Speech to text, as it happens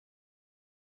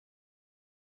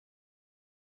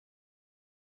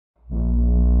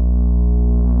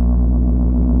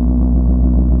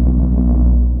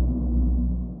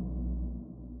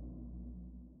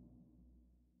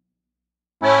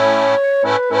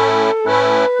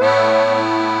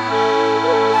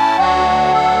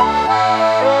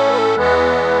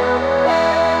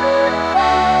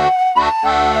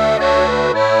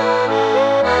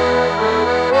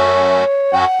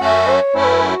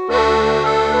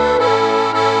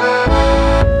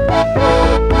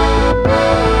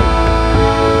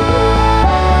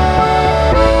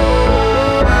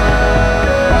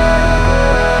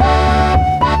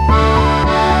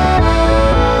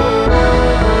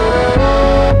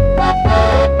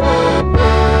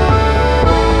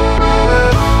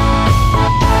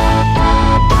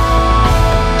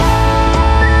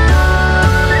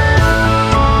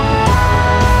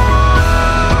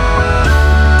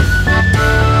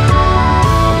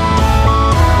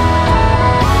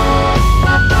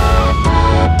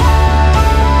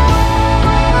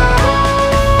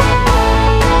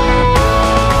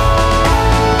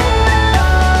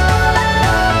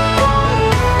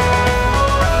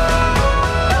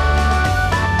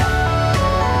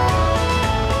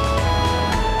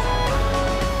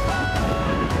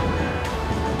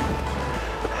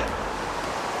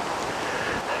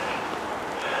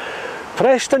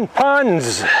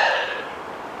Prestonpans,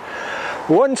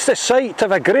 once the site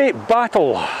of a great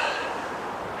battle.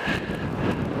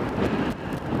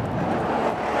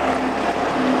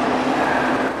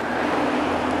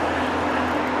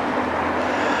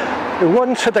 It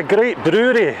once had a great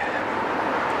brewery.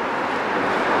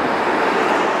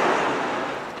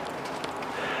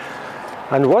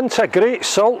 And once a great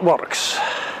salt works.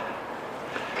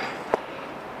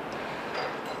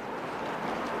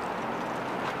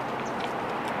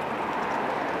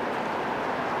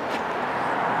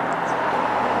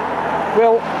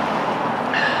 Well,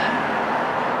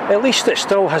 at least it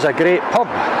still has a great pub.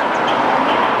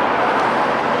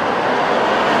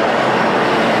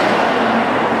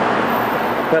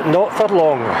 But not for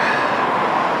long.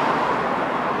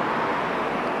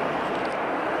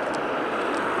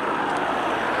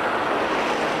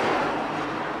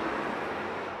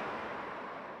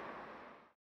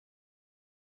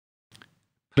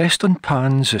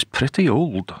 Prestonpans is pretty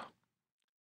old.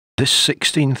 This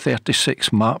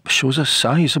 1636 map shows a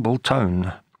sizable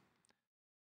town.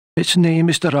 Its name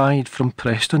is derived from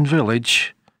Preston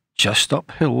village, just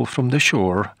uphill from the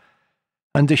shore,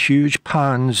 and the huge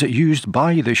pans used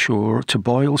by the shore to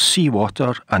boil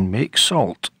seawater and make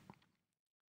salt.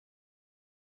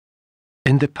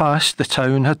 In the past, the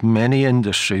town had many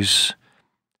industries.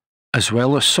 As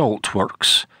well as salt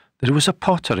works, there was a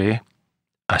pottery,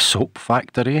 a soap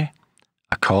factory,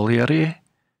 a colliery,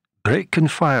 brick and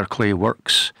fireclay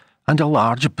works, and a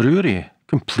large brewery,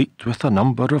 complete with a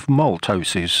number of malt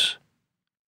houses.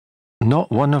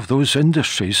 Not one of those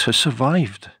industries has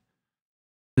survived.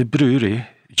 The brewery,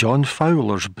 John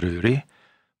Fowler's Brewery,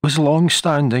 was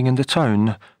long-standing in the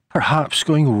town, perhaps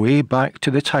going way back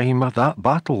to the time of that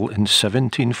battle in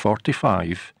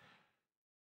 1745.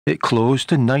 It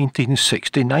closed in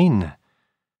 1969,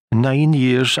 9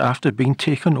 years after being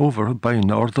taken over by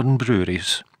Northern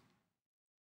breweries.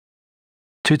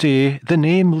 Today, the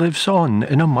name lives on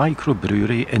in a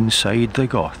microbrewery inside the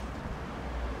Goth.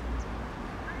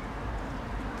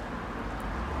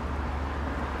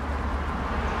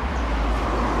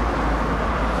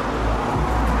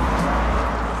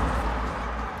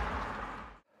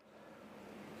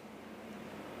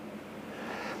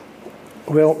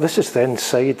 Well, this is the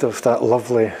inside of that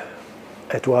lovely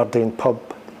Edwardian pub.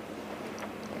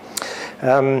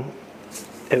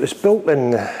 It was built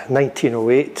in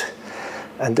 1908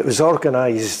 and it was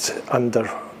organised under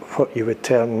what you would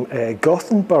term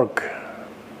Gothenburg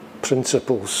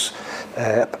principles,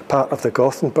 part of the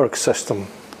Gothenburg system.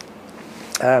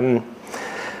 That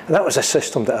was a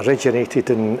system that originated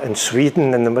in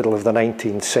Sweden in the middle of the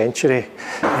 19th century,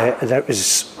 and it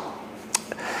was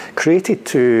created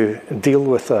to deal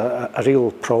with a real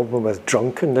problem with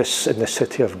drunkenness in the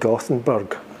city of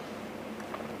Gothenburg.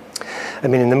 I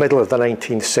mean, in the middle of the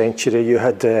 19th century, you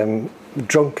had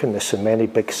drunkenness in many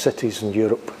big cities in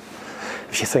Europe.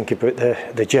 If you think about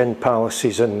the gin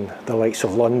palaces in the likes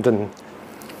of London.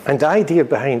 And the idea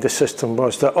behind the system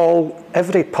was that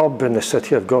every pub in the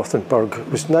city of Gothenburg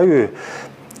was now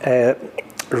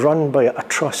run by a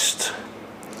trust.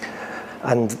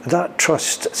 And that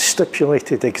trust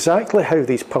stipulated exactly how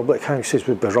these public houses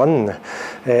would be run.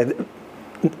 There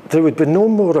would be no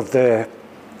more of the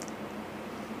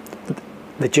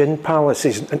gin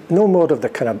palaces, no more of the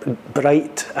kind of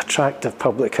bright, attractive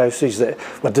public houses that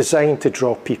were designed to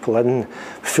draw people in,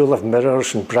 full of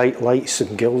mirrors and bright lights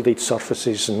and gilded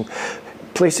surfaces, and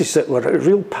places that were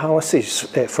real palaces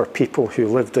for people who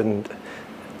lived in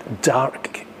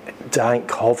dark, dank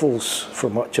hovels for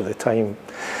much of the time.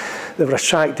 They were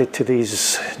attracted to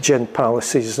these gin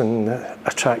palaces and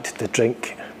attracted to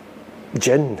drink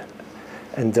gin,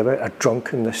 and the amount of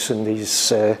drunkenness in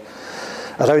these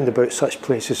around about such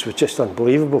places was just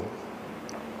unbelievable.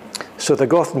 So the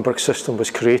Gothenburg system was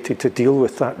created to deal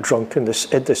with that drunkenness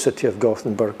in the city of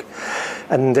Gothenburg.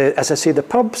 And as I say, the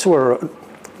pubs were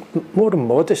more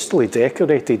modestly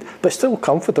decorated, but still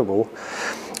comfortable.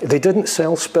 They didn't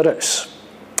sell spirits,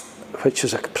 which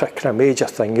is a major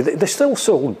thing. They still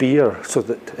sold beer so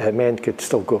that men could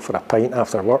still go for a pint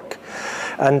after work.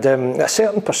 And a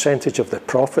certain percentage of the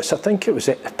profits, I think it was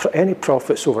any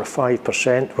profits over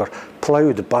 5%, were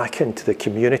ploughed back into the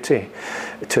community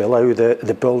to allow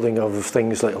the building of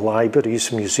things like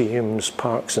libraries, museums,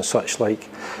 parks and such like.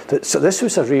 So this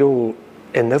was a real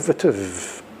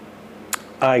innovative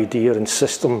idea and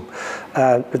system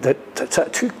that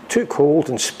took hold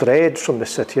and spread from the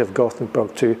city of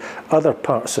Gothenburg to other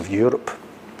parts of Europe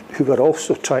who were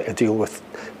also trying to deal with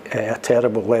a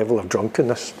terrible level of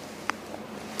drunkenness.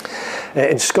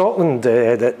 In Scotland,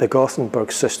 the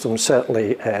Gothenburg system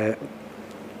certainly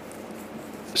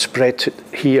spread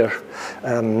here.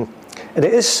 And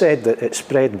it is said that it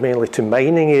spread mainly to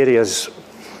mining areas.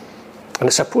 And I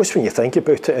suppose when you think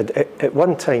about it, at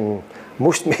one time,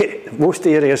 most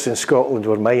areas in Scotland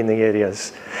were mining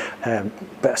areas.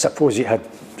 But I suppose you had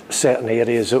certain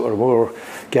areas that were more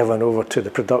given over to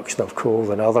the production of coal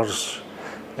than others.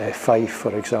 Fife,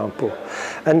 for example.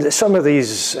 And some of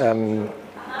these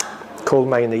coal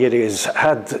mining areas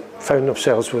had found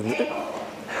themselves with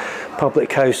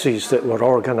public houses that were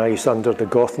organised under the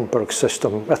Gothenburg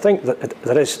system. I think that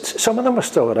there is, some of them are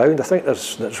still around. I think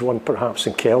there's one perhaps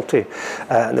in Kelty,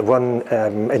 and the one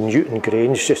in Newton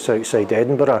Grange just outside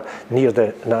Edinburgh near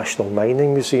the National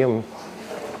Mining Museum.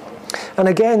 And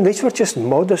again, these were just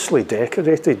modestly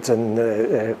decorated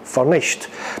and furnished,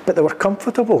 but they were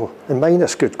comfortable, and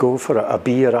miners could go for a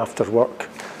beer after work.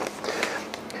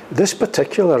 This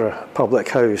particular public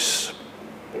house,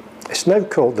 it's now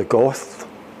called the Goth,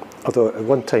 although at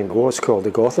one time it was called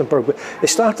the Gothenburg. But it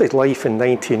started life in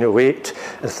 1908,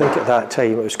 and I think at that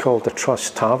time it was called the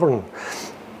Trust Tavern.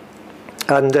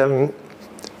 And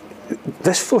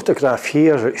this photograph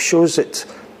here shows it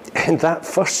in that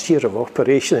first year of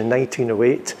operation in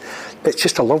 1908. It's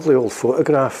just a lovely old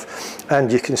photograph,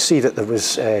 and you can see that there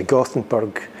was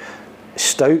Gothenburg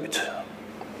stout,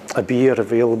 a beer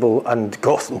available, and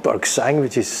Gothenburg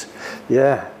sandwiches.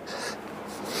 Yeah.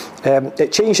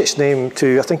 It changed its name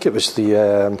to, I think it was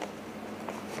the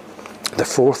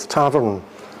Fourth Tavern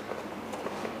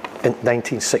in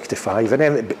 1965, and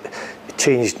then it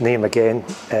changed name again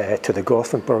to the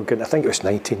Gothenburg, and I think it was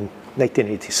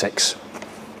 1986.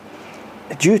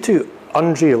 Due to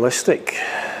unrealistic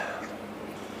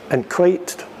and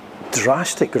quite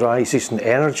drastic rises in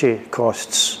energy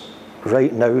costs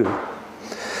right now,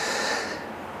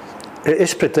 it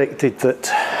is predicted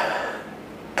that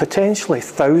potentially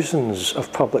thousands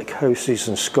of public houses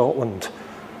in Scotland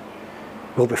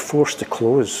will be forced to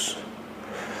close.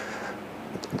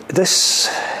 This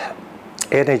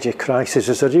energy crisis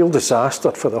is a real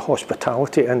disaster for the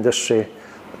hospitality industry.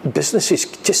 Businesses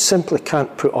just simply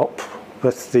can't put up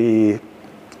with the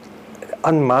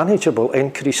unmanageable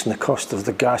increase in the cost of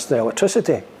the gas and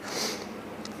electricity.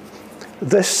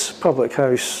 This public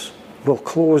house will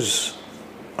close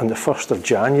on the 1st of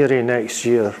January next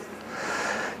year,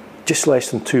 just less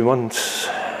than 2 months'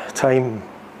 time,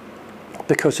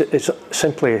 because it is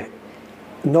simply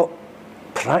not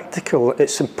practical.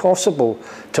 It's impossible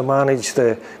to manage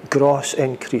the gross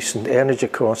increase in energy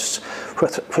costs,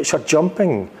 which are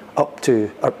jumping up to,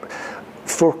 are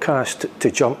forecast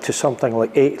to jump to something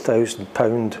like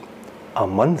 £8,000 a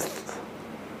month.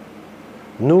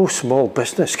 No small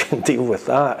business can deal with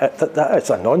that. That is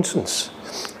a nonsense.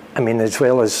 I mean, as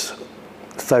well as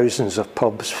thousands of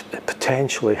pubs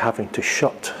potentially having to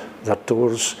shut their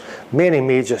doors. Many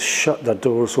may just shut their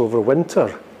doors over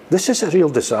winter. This is a real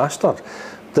disaster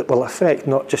that will affect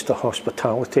not just the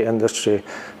hospitality industry,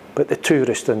 but the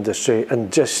tourist industry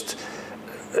and just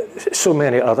so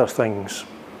many other things.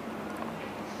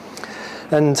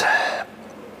 And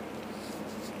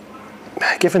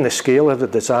given the scale of the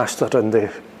disaster and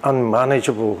the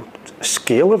unmanageable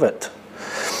scale of it,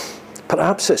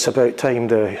 perhaps it's about time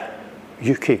the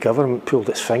UK government pulled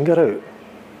its finger out.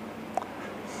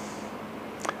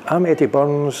 I'm Eddie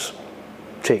Burns.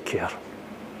 Take care.